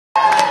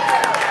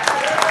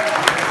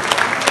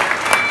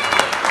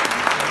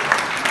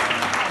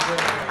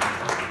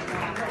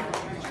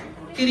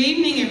Good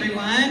evening,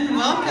 everyone.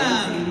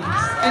 Welcome.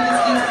 It's good to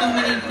see so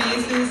many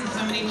faces and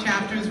so many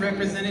chapters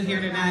represented here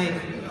tonight.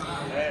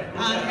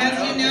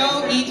 As you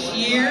know, each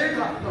year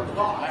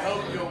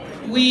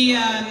we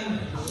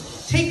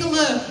take a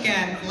look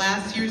at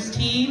last year's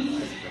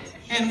team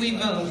and we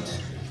vote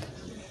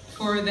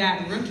for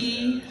that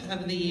Rookie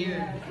of the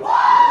Year.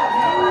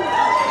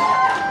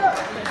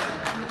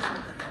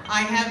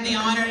 I have the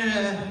honor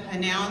to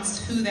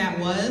announce who that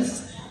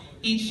was.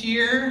 Each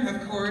year,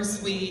 of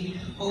course, we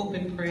hope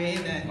and pray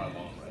that,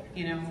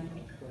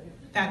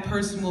 that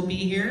person will be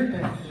here,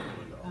 but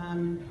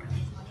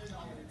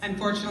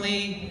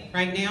unfortunately,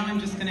 right now, I'm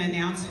just going to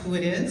announce who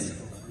it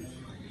is.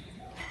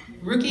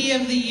 Rookie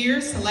of the Year,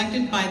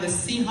 selected by the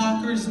Sea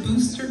Hawkers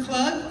Booster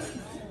Club,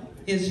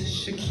 is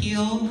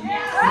Shaquill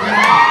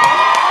Griffin.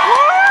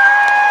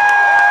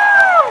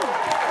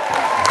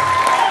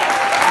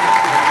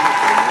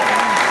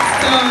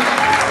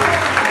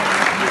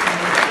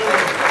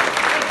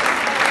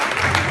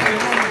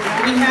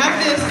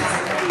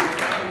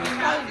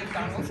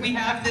 We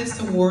have this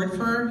award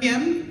for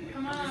him,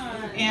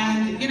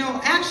 and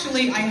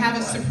actually I have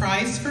a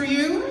surprise for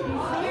you.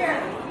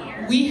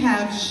 We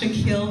have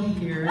Shaquill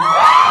here.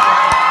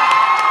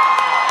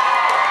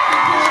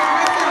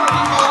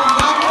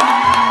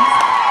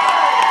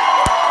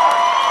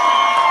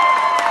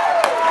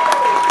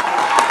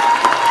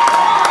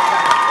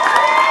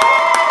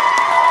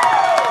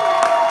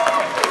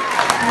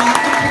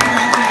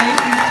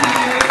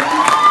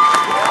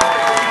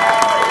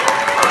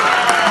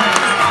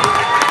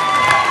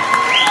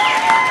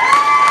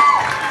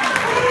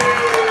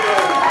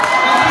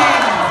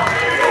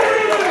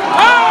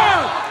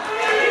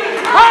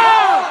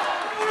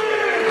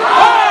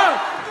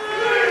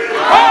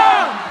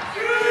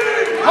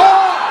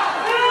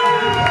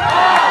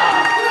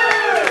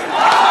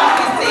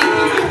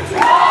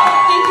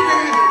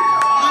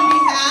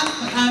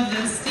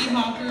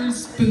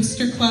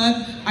 Booster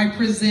Club, I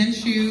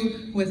present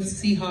you with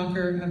Sea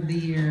Hawker of the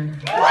Year.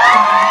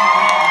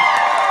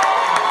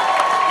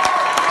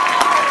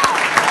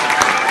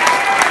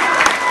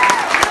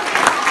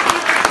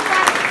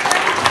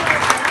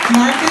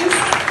 Marcus,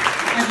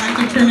 I'd like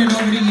to turn it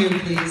over to you,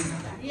 please.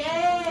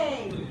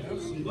 Yay!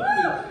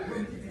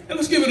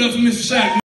 Let's give it up for Mr. Shaquill.